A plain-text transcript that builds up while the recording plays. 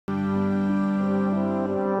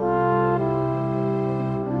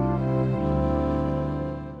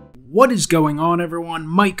What is going on, everyone?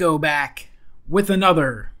 MikeO back with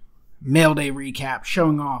another mail day recap,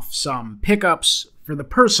 showing off some pickups for the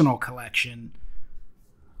personal collection.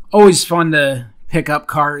 Always fun to pick up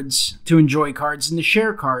cards, to enjoy cards, and to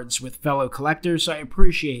share cards with fellow collectors. So I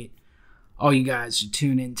appreciate all you guys who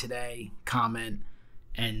tune in today, comment,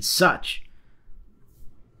 and such.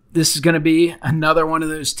 This is going to be another one of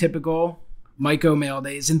those typical MikeO mail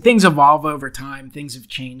days, and things evolve over time. Things have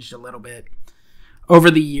changed a little bit over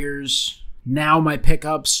the years. Now my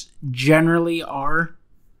pickups generally are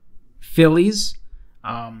Phillies.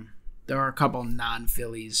 There are a couple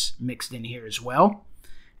non-Phillies mixed in here as well.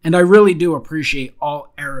 And I really do appreciate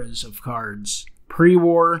all eras of cards.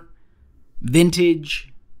 Pre-war,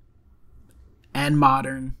 vintage, and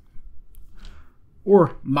modern.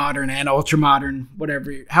 Or modern and ultra-modern,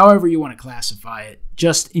 however you want to classify it.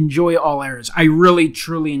 Just enjoy all eras. I really,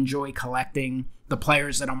 truly enjoy collecting the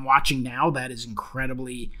players that I'm watching now. That is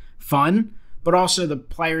incredibly fun. But also the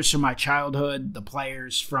players from my childhood, the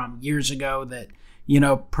players from years ago that,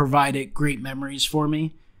 provided great memories for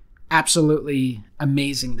me. Absolutely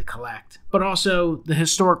amazing to collect. But also the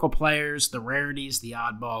historical players, the rarities, the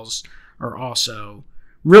oddballs are also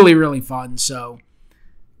really, really fun. So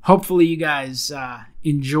hopefully you guys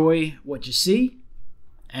enjoy what you see,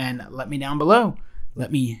 and let me know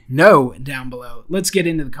down below. Let's get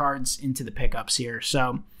into the cards, into the pickups here.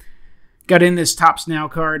 So got in this Topps Now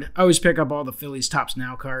card. I always pick up all the Phillies Topps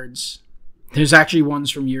Now cards. There's actually ones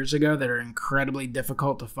from years ago that are incredibly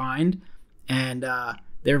difficult to find, and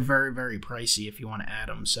they're very, very pricey if you want to add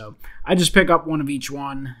them. So I just pick up one of each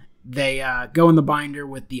one. They go in the binder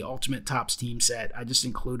with the Ultimate Topps team set. I just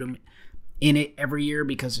include them in it every year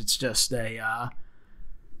because it's just a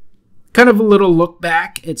kind of a little look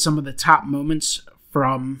back at some of the top moments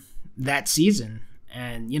from that season.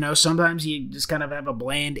 And, sometimes you just kind of have a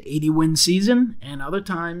bland 80-win season, and other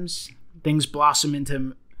times things blossom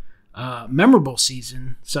into memorable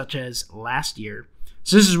season, such as last year.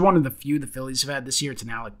 So this is one of the few the Phillies have had this year. It's an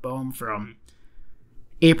Alec Boehm from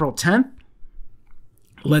April 10th.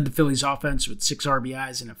 Led the Phillies offense with 6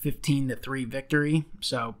 RBIs and a 15-3 victory.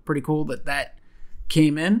 So pretty cool that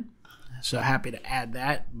came in. So happy to add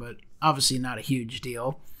that, but obviously not a huge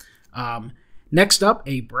deal. Next up,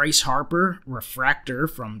 a Bryce Harper refractor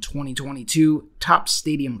from 2022 Topps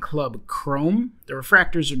Stadium Club Chrome. The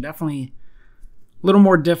refractors are definitely a little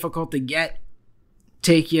more difficult to get.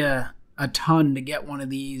 Take you a ton to get one of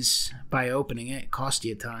these by opening it. It costs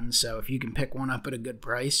you a ton. So if you can pick one up at a good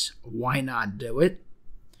price, why not do it?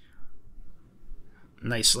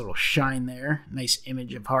 Nice little shine there. Nice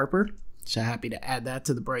image of Harper. So happy to add that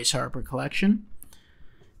to the Bryce Harper collection.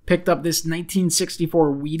 Picked up this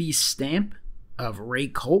 1964 Wheaties stamp of Ray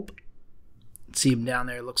Culp. See him down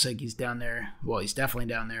there. Looks like he's down there. Well, he's definitely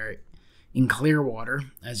down there in Clearwater,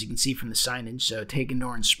 as you can see from the signage. So taken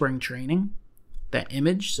during spring training, that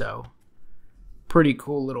image. So pretty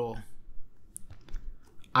cool little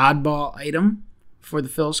oddball item for the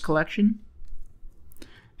Phil's collection.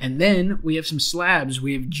 And then we have some slabs.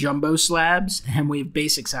 We have jumbo slabs and we have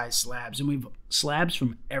basic size slabs. And we have slabs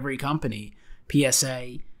from every company.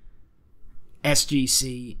 PSA,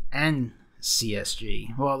 SGC, and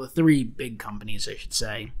CSG. Well, the 3 big companies, I should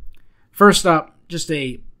say. First up, just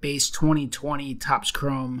a base 2020 Topps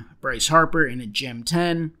Chrome Bryce Harper in a Gem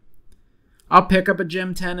 10. I'll pick up a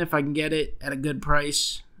Gem 10 if I can get it at a good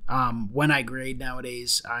price. When I grade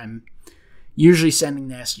nowadays, I'm usually sending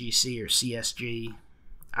to SGC or CSG.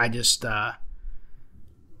 I just,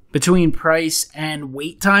 between price and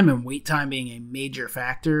wait time being a major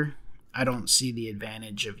factor, I don't see the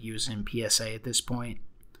advantage of using PSA at this point.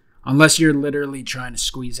 Unless you're literally trying to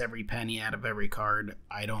squeeze every penny out of every card,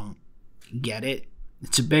 I don't get it.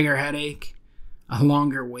 It's a bigger headache, a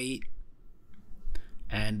longer wait,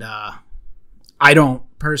 and I don't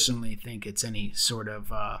personally think it's any sort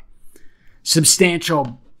of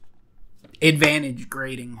substantial advantage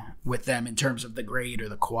grading with them in terms of the grade or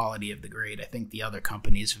the quality of the grade. I think the other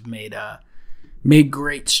companies have made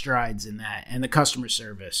great strides in that, and the customer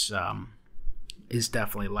service is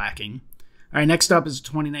definitely lacking. All right, next up is a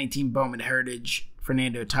 2019 Bowman Heritage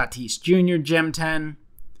Fernando Tatis Jr. Gem 10.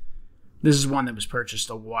 This is one that was purchased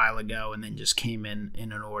a while ago and then just came in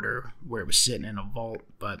an order where it was sitting in a vault,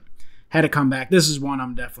 but had to come back. This is one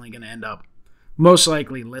I'm definitely going to end up most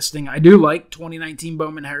likely listing. I do like 2019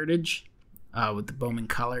 Bowman Heritage with the Bowman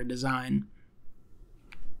color design,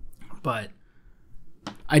 but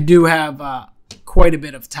I do have quite a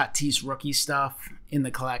bit of Tatis rookie stuff in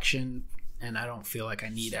the collection, and I don't feel like I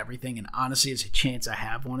need everything, and honestly, there's a chance I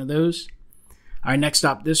have one of those. All right, next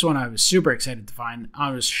up, this one I was super excited to find. I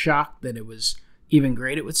was shocked that it was even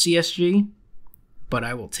graded with CSG, but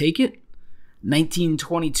I will take it.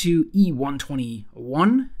 1922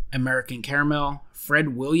 E121 American Caramel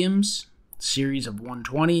Fred Williams series of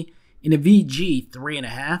 120 in a VG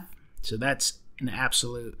 3.5. So that's an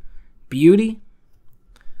absolute beauty.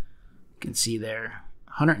 You can see there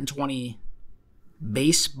 120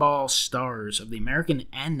 baseball stars of the American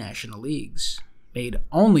and National Leagues, made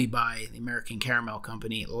only by the American Caramel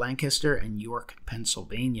Company, Lancaster and York,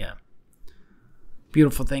 Pennsylvania.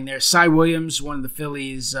 Beautiful thing there. Cy Williams, one of the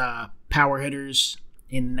Phillies' power hitters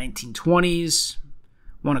in the 1920s,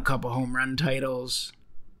 won a couple home run titles.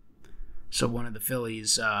 So one of the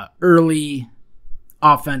Phillies' early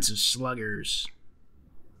offensive sluggers.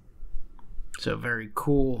 So very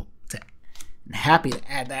cool. I'm happy to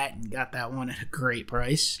add that and got that one at a great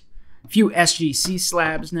price. A few SGC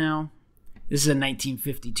slabs now. This is a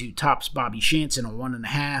 1952 Topps Bobby Shanson, a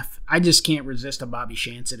 1.5. I just can't resist a Bobby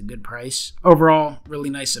Shanson at a good price. Overall, really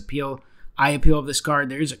nice eye appeal of this card.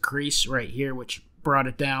 There's a crease right here, which brought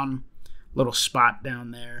it down. Little spot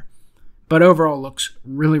down there. But overall, looks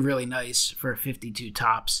really, really nice for a 52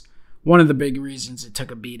 Topps. One of the big reasons it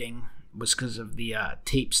took a beating was because of the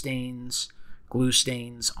tape stains, glue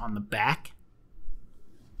stains on the back.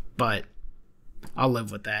 But I'll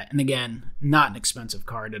live with that. And again, not an expensive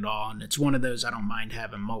card at all. And it's one of those I don't mind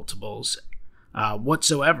having multiples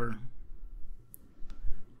whatsoever.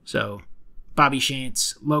 So, Bobby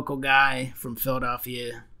Shantz, local guy from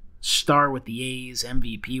Philadelphia, star with the A's,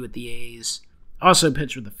 MVP with the A's. Also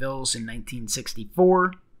pitched with the Phils in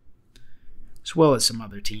 1964, as well as some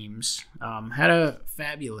other teams. Had a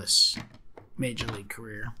fabulous Major League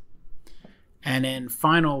career. And then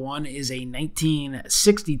final one is a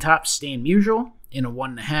 1960 Topps Stan Musial in a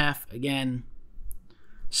 1.5. Again,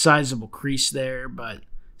 sizable crease there, but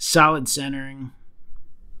solid centering.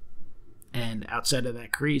 And outside of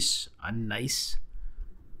that crease, a nice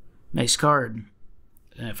card.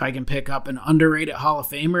 And if I can pick up an underrated Hall of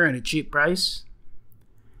Famer at a cheap price,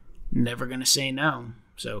 never going to say no.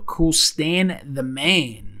 So cool Stan the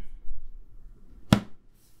Man.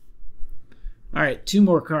 All right, 2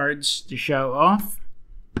 more cards to show off.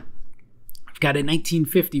 I've got a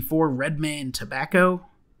 1954 Redman Tobacco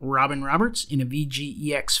Robin Roberts in a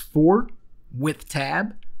VGEX4 with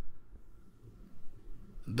tab.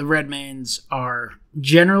 The Redmans are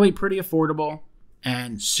generally pretty affordable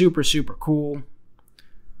and super, super cool.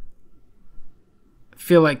 I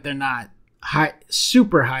feel like they're not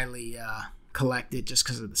super highly collected just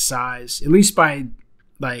because of the size, at least by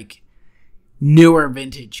like newer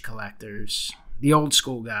vintage collectors. The old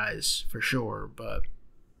school guys, for sure, but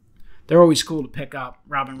they're always cool to pick up.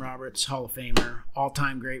 Robin Roberts, Hall of Famer,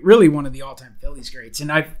 all-time great, really one of the all-time Phillies greats.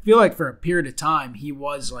 And I feel like for a period of time, he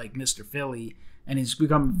was like Mr. Philly, and he's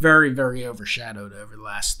become very, very overshadowed over the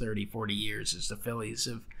last 30, 40 years as the Phillies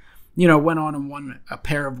have, went on and won a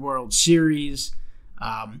pair of World Series,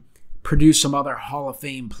 produced some other Hall of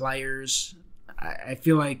Fame players. I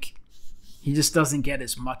feel like he just doesn't get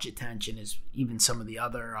as much attention as even some of the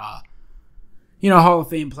other Hall of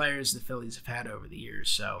Fame players the Phillies have had over the years.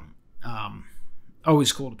 So,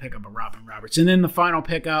 always cool to pick up a Robin Roberts. And then the final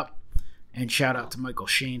pickup, and shout out to Michael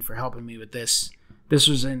Shane for helping me with this. This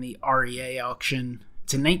was in the REA auction.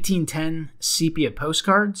 It's a 1910 Sepia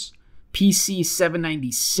Postcards, PC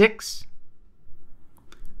 796,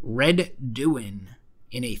 Red Dewin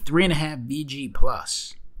in a 3.5 VG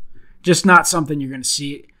plus. Just not something you're going to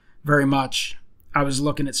see very much. I was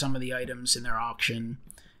looking at some of the items in their auction,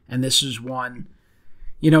 and this is one.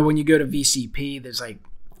 When you go to VCP, there's like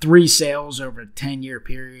 3 sales over a 10-year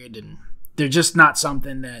period, and they're just not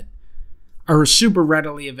something that are super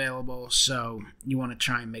readily available, so you want to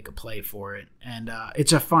try and make a play for it. And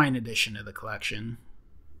it's a fine addition to the collection.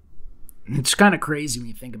 It's kind of crazy when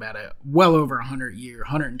you think about it. Well over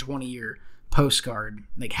 120-year postcard.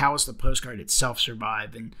 Like, how has the postcard itself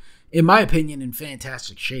survived? And in my opinion, in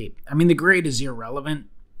fantastic shape. I mean, the grade is irrelevant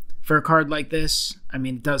for a card like this. I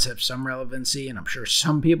mean, it does have some relevancy, and I'm sure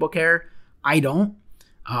some people care. I don't.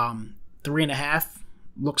 3.5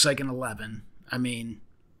 looks like an 11. I mean,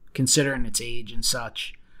 considering its age and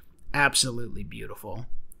such, absolutely beautiful.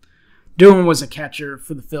 Dewin was a catcher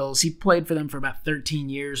for the Phils. He played for them for about 13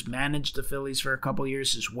 years, managed the Phillies for a couple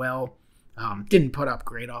years as well. Didn't put up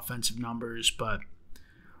great offensive numbers, but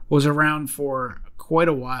was around for quite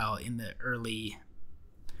a while in the early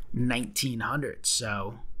 1900s.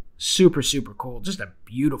 So super, super cool. Just a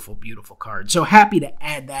beautiful, beautiful card. So happy to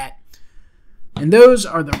add that. And those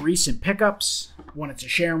are the recent pickups. Wanted to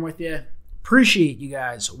share them with you. Appreciate you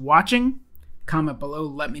guys watching. Comment below,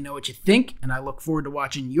 let me know what you think, and I look forward to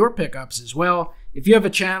watching your pickups as well. If you have a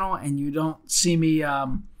channel and you don't see me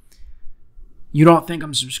you don't think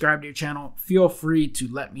I'm subscribed to your channel, feel free to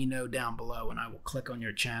let me know down below and I will click on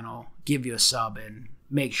your channel, give you a sub, and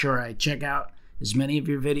make sure I check out as many of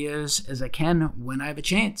your videos as I can when I have a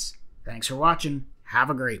chance. Thanks for watching. Have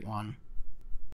a great one.